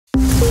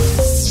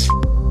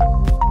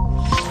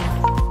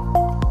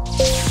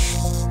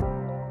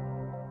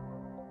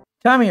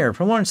Tom here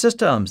from Lawrence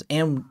Systems,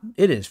 and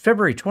it is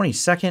February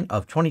 22nd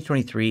of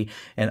 2023,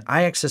 and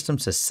IX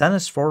Systems has sent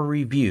us for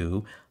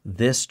review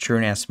this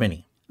TrueNAS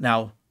Mini.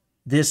 Now,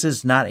 this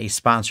is not a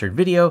sponsored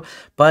video,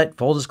 but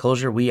full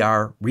disclosure, we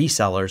are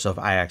resellers of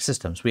IX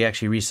Systems. We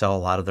actually resell a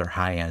lot of their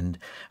high-end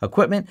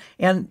equipment,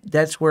 and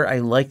that's where I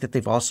like that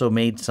they've also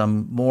made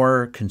some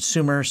more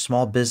consumer,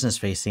 small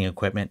business-facing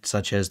equipment,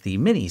 such as the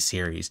Mini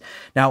series.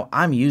 Now,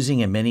 I'm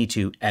using a Mini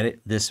to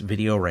edit this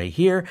video right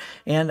here,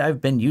 and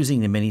I've been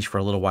using the Minis for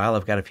a little while.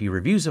 I've got a few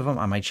reviews of them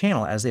on my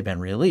channel as they've been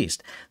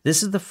released.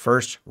 This is the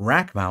first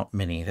rack mount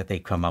Mini that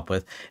they've come up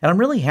with, and I'm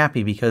really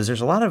happy because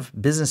there's a lot of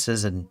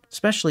businesses, and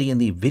especially in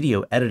the video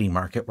editing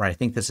market, where I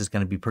think this is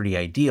going to be pretty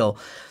ideal,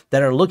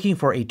 that are looking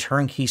for a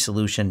turnkey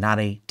solution,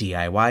 not a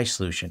DIY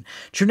solution.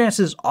 TrueNAS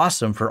is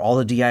awesome for all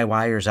the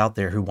DIYers out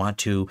there who want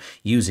to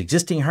use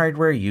existing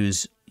hardware,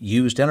 use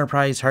used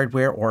enterprise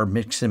hardware, or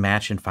mix and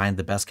match and find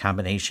the best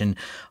combination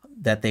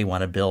that they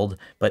want to build.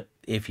 But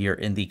if you're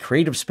in the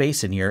creative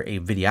space and you're a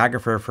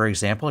videographer, for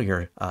example,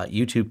 you're a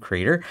YouTube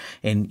creator,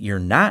 and you're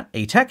not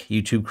a tech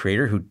YouTube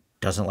creator who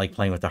doesn't like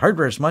playing with the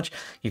hardware as much,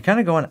 you're kind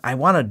of going, I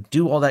want to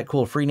do all that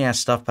cool FreeNAS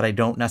stuff, but I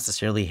don't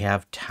necessarily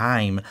have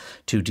time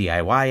to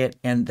DIY it.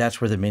 And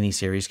that's where the Mini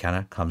series kind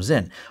of comes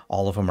in.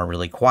 All of them are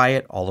really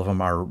quiet. All of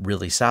them are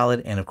really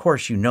solid. And of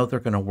course, you know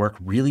they're going to work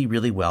really,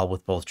 really well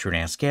with both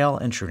TrueNAS Scale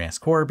and TrueNAS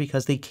Core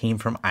because they came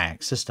from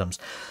IX Systems.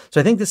 So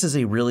I think this is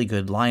a really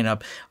good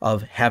lineup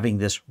of having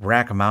this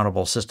rack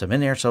mountable system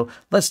in there. So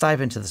let's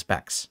dive into the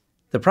specs.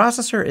 The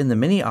processor in the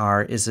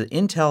Mini-R is an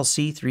Intel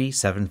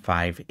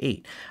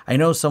C3758. I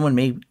know someone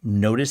may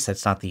notice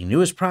that's not the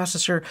newest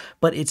processor,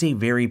 but it's a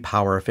very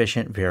power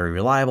efficient, very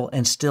reliable,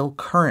 and still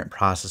current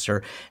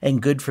processor,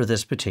 and good for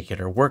this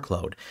particular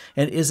workload.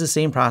 And it is the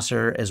same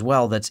processor as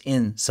well that's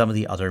in some of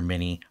the other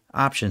Mini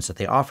options that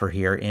they offer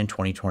here in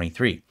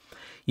 2023.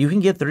 You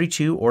can get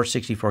 32 or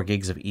 64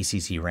 gigs of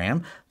ECC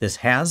RAM. This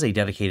has a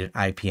dedicated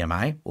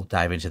IPMI. We'll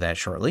dive into that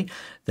shortly.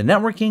 The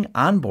networking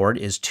on board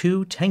is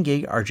two 10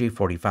 gig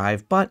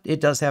RJ45, but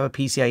it does have a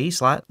PCIe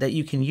slot that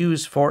you can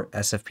use for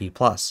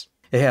SFP+.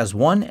 It has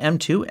one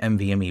M2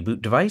 NVMe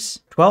boot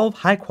device, 12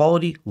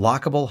 high-quality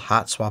lockable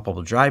hot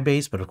swappable drive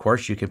bays, but of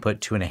course you can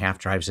put 2.5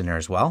 drives in there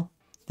as well.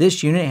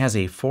 This unit has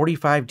a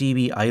 45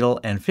 dB idle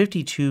and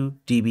 52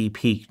 dB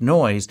peak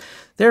noise.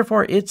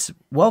 Therefore, it's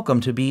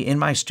welcome to be in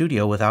my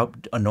studio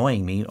without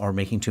annoying me or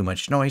making too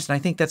much noise. And I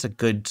think that's a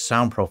good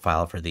sound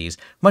profile for these,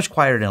 much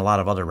quieter than a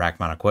lot of other rack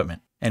mount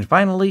equipment. And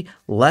finally,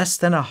 less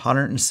than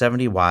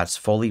 170 watts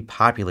fully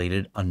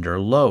populated under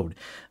load.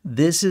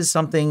 This is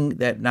something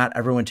that not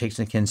everyone takes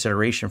into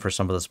consideration for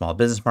some of the small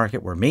business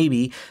market, where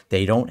maybe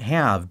they don't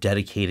have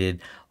dedicated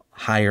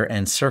higher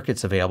end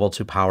circuits available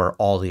to power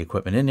all the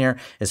equipment in there.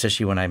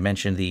 Especially when I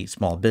mentioned the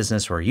small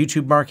business or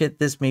YouTube market,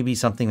 this may be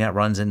something that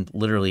runs in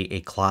literally a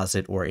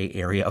closet or a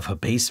area of a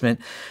basement.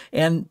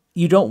 And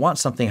you don't want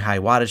something high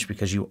wattage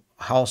because you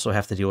also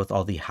have to deal with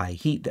all the high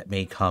heat that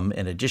may come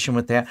in addition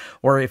with that.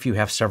 Or if you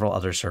have several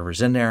other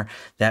servers in there,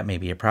 that may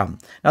be a problem.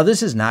 Now,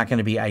 this is not going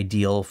to be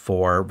ideal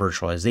for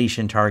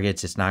virtualization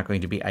targets. It's not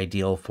going to be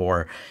ideal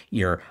for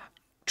your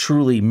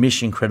truly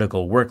mission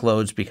critical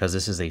workloads because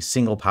this is a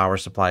single power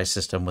supply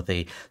system with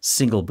a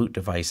single boot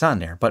device on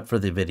there. But for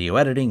the video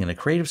editing and the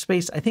creative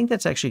space, I think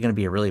that's actually going to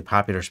be a really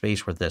popular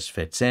space where this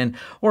fits in.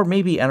 Or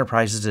maybe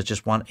enterprises that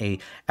just want a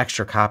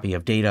extra copy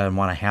of data and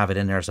want to have it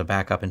in there as a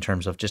backup, in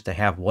terms of just to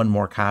have one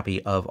more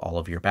copy of all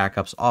of your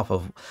backups off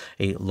of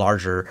a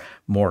larger,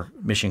 more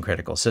mission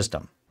critical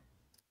system.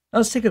 Now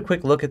let's take a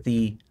quick look at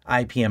the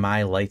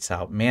IPMI lights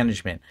out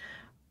management.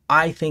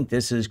 I think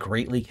this is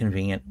greatly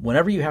convenient.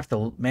 Whenever you have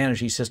to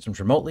manage these systems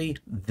remotely,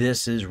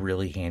 this is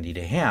really handy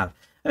to have.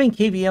 I mean,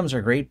 KVMs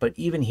are great, but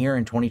even here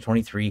in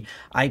 2023,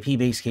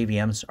 IP-based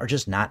KVMs are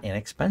just not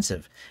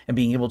inexpensive. And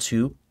being able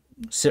to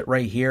sit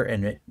right here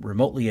and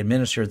remotely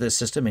administer this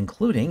system,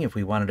 including if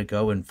we wanted to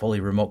go and fully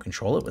remote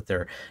control it with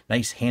their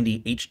nice handy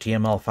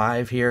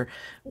HTML5 here,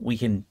 we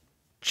can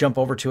jump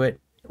over to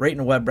it right in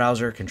a web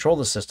browser, control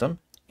the system,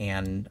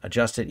 and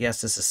adjust it.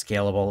 Yes, this is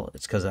scalable.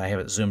 It's because I have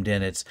it zoomed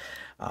in. It's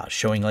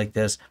showing like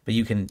this, but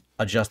you can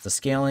adjust the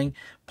scaling,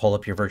 pull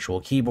up your virtual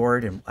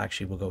keyboard, and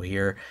actually we'll go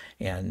here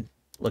and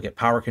look at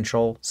power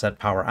control, set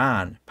power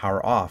on,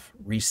 power off,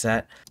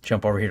 reset,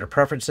 jump over here to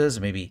preferences,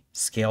 and maybe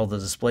scale the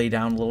display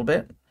down a little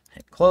bit,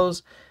 hit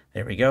close.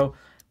 There we go.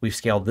 We've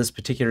scaled this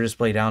particular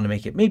display down to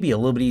make it maybe a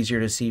little bit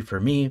easier to see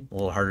for me, a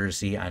little harder to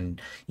see on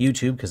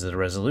YouTube because of the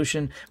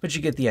resolution, but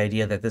you get the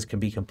idea that this can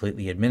be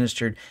completely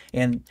administered.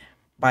 And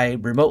by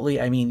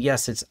remotely, I mean,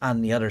 yes, it's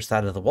on the other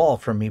side of the wall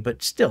from me,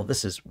 but still,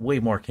 this is way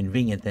more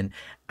convenient than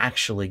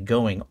actually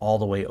going all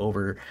the way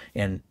over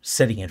and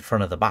sitting in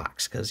front of the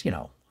box because, you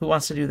know, who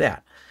wants to do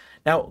that?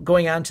 Now,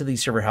 going on to the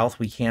server health,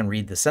 we can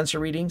read the sensor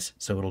readings.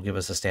 So it'll give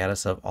us a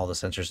status of all the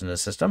sensors in the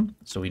system,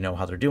 so we know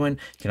how they're doing.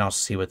 You can also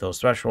see what those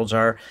thresholds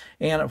are.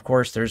 And of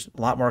course, there's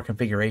a lot more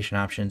configuration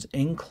options,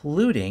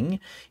 including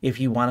if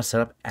you want to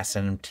set up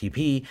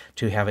SMTP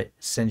to have it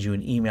send you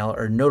an email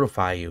or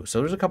notify you. So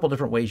there's a couple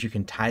different ways you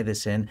can tie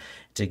this in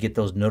to get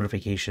those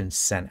notifications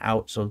sent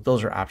out. So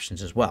those are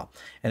options as well.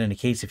 And in the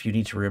case if you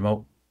need to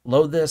remote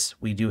load this,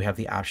 we do have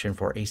the option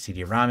for a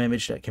CD-ROM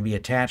image that can be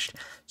attached.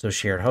 So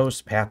shared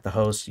host, path to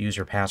host,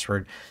 user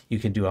password. You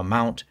can do a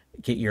mount,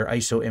 get your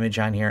ISO image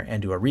on here,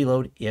 and do a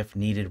reload if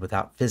needed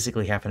without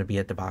physically having to be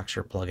at the box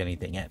or plug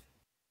anything in.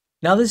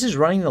 Now this is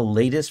running the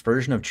latest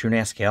version of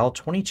TrueNAS Cal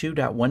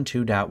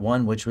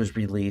 22.12.1, which was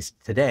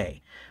released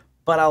today.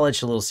 But I'll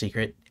let you a little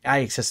secret.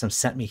 IX Systems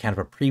sent me kind of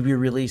a preview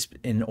release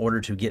in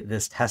order to get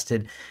this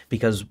tested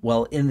because,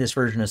 well, in this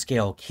version of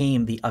Scale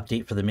came the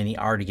update for the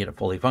Mini-R to get it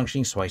fully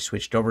functioning, so I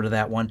switched over to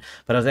that one.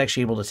 But I was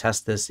actually able to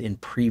test this in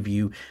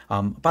preview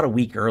about a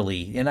week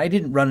early, and I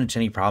didn't run into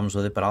any problems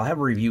with it, but I'll have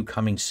a review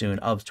coming soon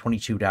of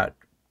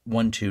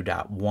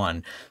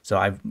 22.12.1. So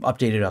I've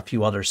updated a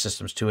few other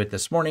systems to it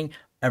this morning.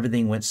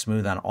 Everything went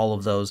smooth on all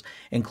of those,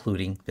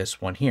 including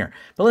this one here.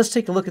 But let's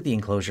take a look at the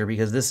enclosure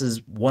because this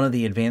is one of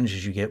the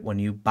advantages you get when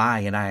you buy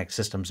an IX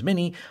Systems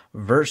Mini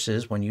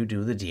versus when you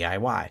do the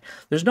DIY.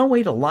 There's no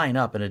way to line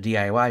up in a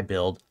DIY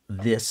build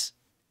this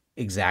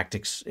exact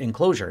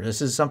enclosure.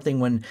 This is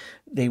something when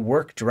they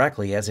work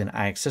directly, as in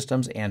IX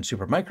Systems and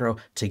Supermicro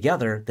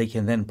together, they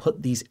can then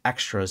put these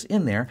extras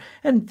in there.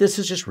 And this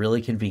is just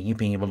really convenient,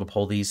 being able to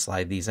pull these,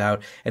 slide these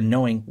out, and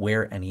knowing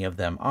where any of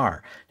them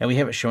are. Now we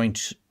have it showing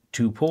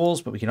two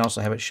pools, but we can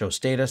also have it show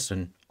status,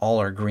 and all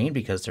are green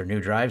because they're new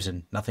drives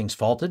and nothing's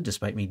faulted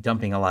despite me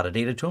dumping a lot of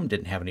data to them.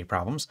 Didn't have any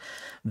problems.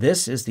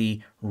 This is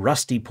the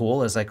rusty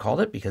pool, as I called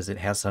it, because it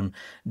has some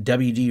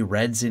WD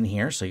reds in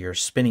here. So you're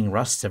spinning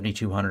rust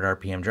 7,200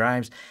 RPM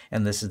drives.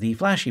 And this is the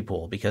flashy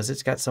pool because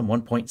it's got some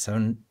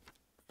 1.75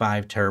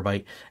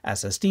 terabyte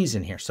SSDs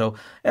in here. So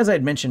as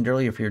I'd mentioned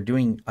earlier, if you're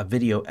doing a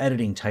video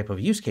editing type of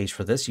use case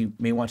for this, you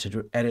may want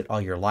to edit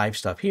all your live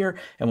stuff here.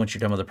 And once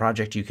you're done with the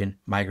project, you can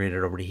migrate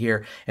it over to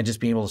here and just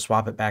be able to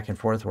swap it back and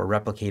forth or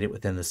replicate it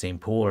within the same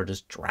pool or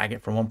just drag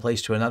it from one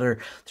place to another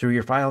through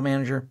your file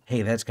manager.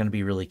 Hey, that's going to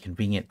be really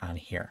convenient on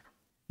here.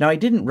 Now, I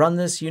didn't run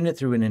this unit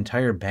through an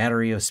entire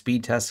battery of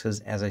speed tests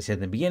because, as I said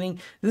in the beginning,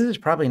 this is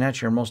probably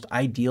not your most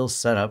ideal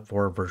setup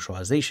for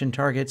virtualization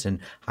targets and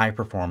high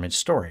performance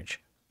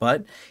storage.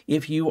 But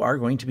if you are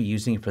going to be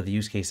using it for the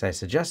use case I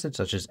suggested,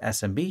 such as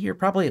SMB, you're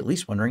probably at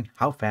least wondering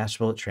how fast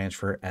will it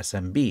transfer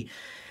SMB.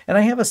 And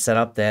I have a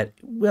setup that,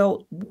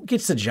 well,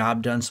 gets the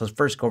job done. So let's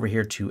first go over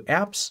here to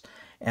apps,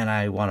 and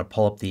I want to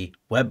pull up the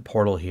web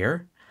portal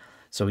here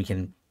so we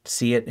can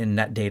see it in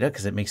net data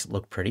because it makes it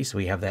look pretty. So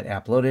we have that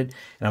app loaded,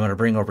 and I'm going to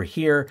bring over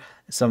here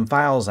some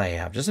files I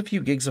have, just a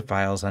few gigs of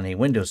files on a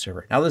Windows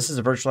server. Now this is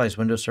a virtualized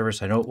Windows server,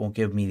 so I know it won't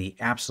give me the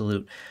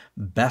absolute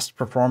best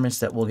performance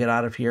that we'll get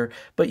out of here,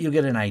 but you'll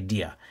get an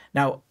idea.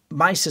 Now,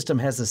 my system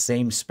has the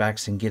same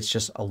specs and gets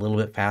just a little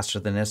bit faster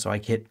than this, so I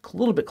get a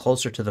little bit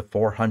closer to the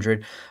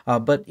 400.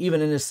 But even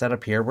in this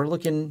setup here, we're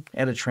looking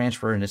at a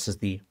transfer, and this is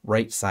the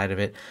right side of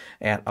it,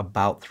 at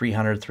about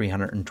 300,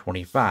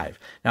 325.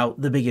 Now,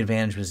 the big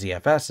advantage with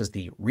ZFS is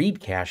the read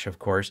cache, of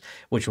course,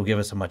 which will give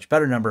us a much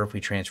better number if we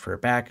transfer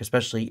it back,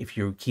 especially if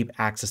you keep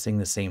accessing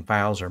the same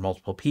files or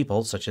multiple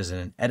people, such as in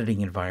an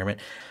editing environment,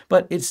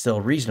 but it's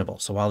still reasonable.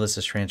 So while this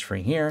is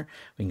transferring here,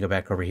 we can go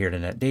back over here to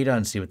net data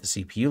and see what the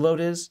CPU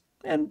load is.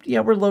 And yeah,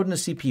 we're loading the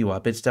CPU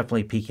up. It's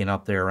definitely peaking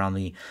up there around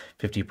the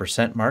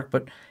 50% mark,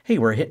 but hey,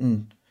 we're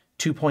hitting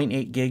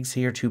 2.8 gigs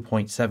here,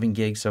 2.7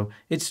 gigs. So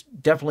it's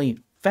definitely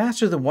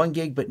faster than 1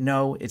 gig, but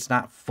no, it's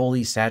not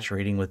fully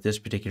saturating with this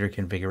particular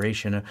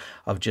configuration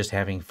of just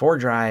having 4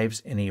 drives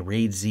in a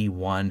RAID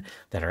Z1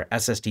 that are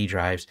SSD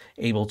drives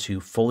able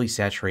to fully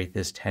saturate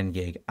this 10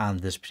 gig on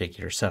this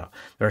particular setup.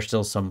 There are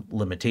still some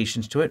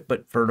limitations to it,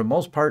 but for the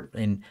most part,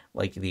 in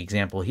like the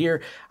example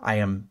here, I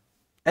am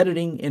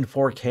editing in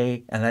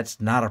 4K, and that's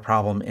not a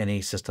problem in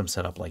a system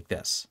setup like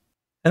this.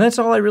 And that's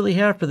all I really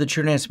have for the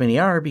TrueNAS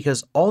Mini-R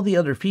because all the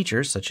other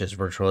features such as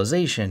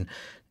virtualization,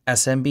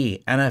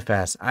 SMB,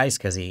 NFS,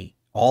 iSCSI,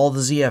 all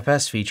the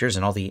ZFS features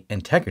and all the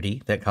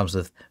integrity that comes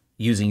with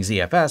using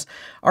ZFS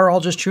are all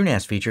just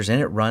TrueNAS features, and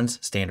it runs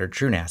standard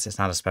TrueNAS. It's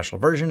not a special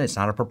version. It's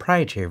not a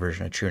proprietary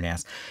version of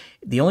TrueNAS.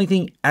 The only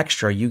thing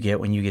extra you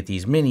get when you get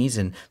these minis,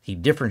 and the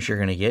difference you're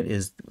going to get,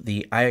 is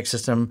the IX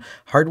system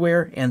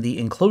hardware and the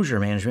enclosure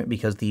management,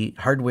 because the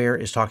hardware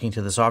is talking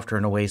to the software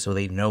in a way so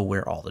they know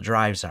where all the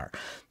drives are.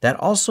 That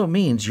also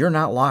means you're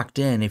not locked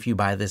in if you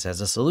buy this as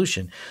a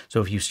solution.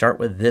 So if you start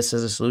with this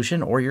as a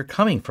solution, or you're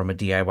coming from a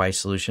DIY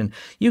solution,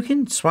 you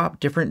can swap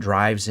different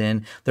drives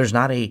in. There's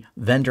not a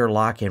vendor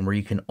lock-in where where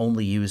you can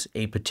only use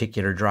a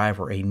particular drive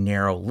or a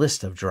narrow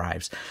list of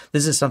drives.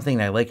 This is something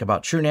I like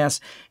about TrueNAS,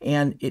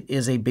 and it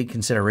is a big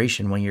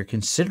consideration when you're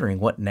considering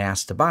what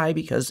NAS to buy,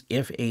 because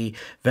if a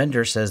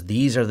vendor says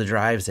these are the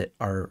drives that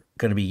are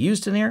going to be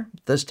used in there,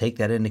 let's take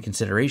that into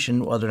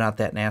consideration, whether or not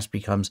that NAS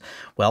becomes,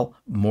 well,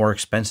 more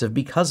expensive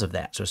because of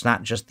that. So it's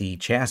not just the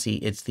chassis,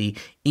 it's the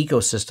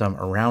ecosystem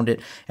around it.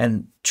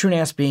 And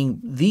TrueNAS being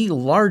the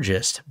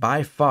largest,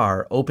 by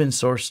far, open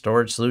source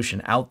storage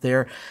solution out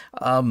there,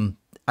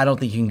 I don't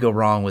think you can go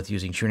wrong with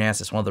using TrueNAS.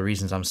 It's one of the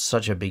reasons I'm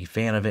such a big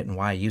fan of it and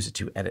why I use it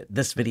to edit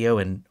this video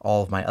and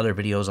all of my other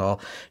videos,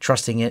 all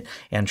trusting it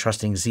and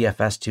trusting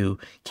ZFS to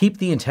keep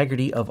the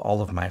integrity of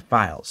all of my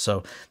files.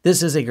 So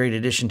this is a great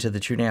addition to the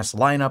TrueNAS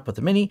lineup with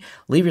the Mini.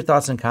 Leave your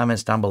thoughts and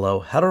comments down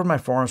below. Head over to my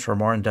forums for a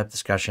more in-depth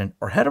discussion,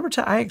 or head over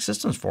to IX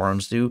Systems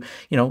forums to,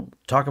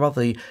 talk about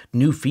the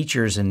new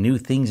features and new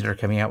things that are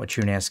coming out with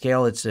TrueNAS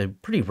Scale. It's a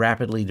pretty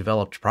rapidly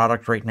developed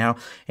product right now,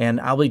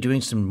 and I'll be doing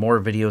some more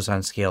videos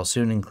on Scale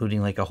soon,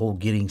 including like a whole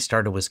getting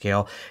started with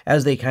Scale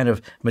as they kind of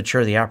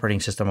mature the operating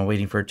system. I'm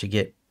waiting for it to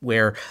get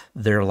where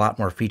they're a lot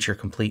more feature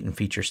complete and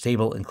feature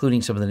stable,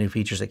 including some of the new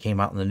features that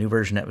came out in the new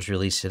version that was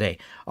released today.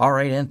 All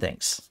right, and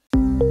thanks.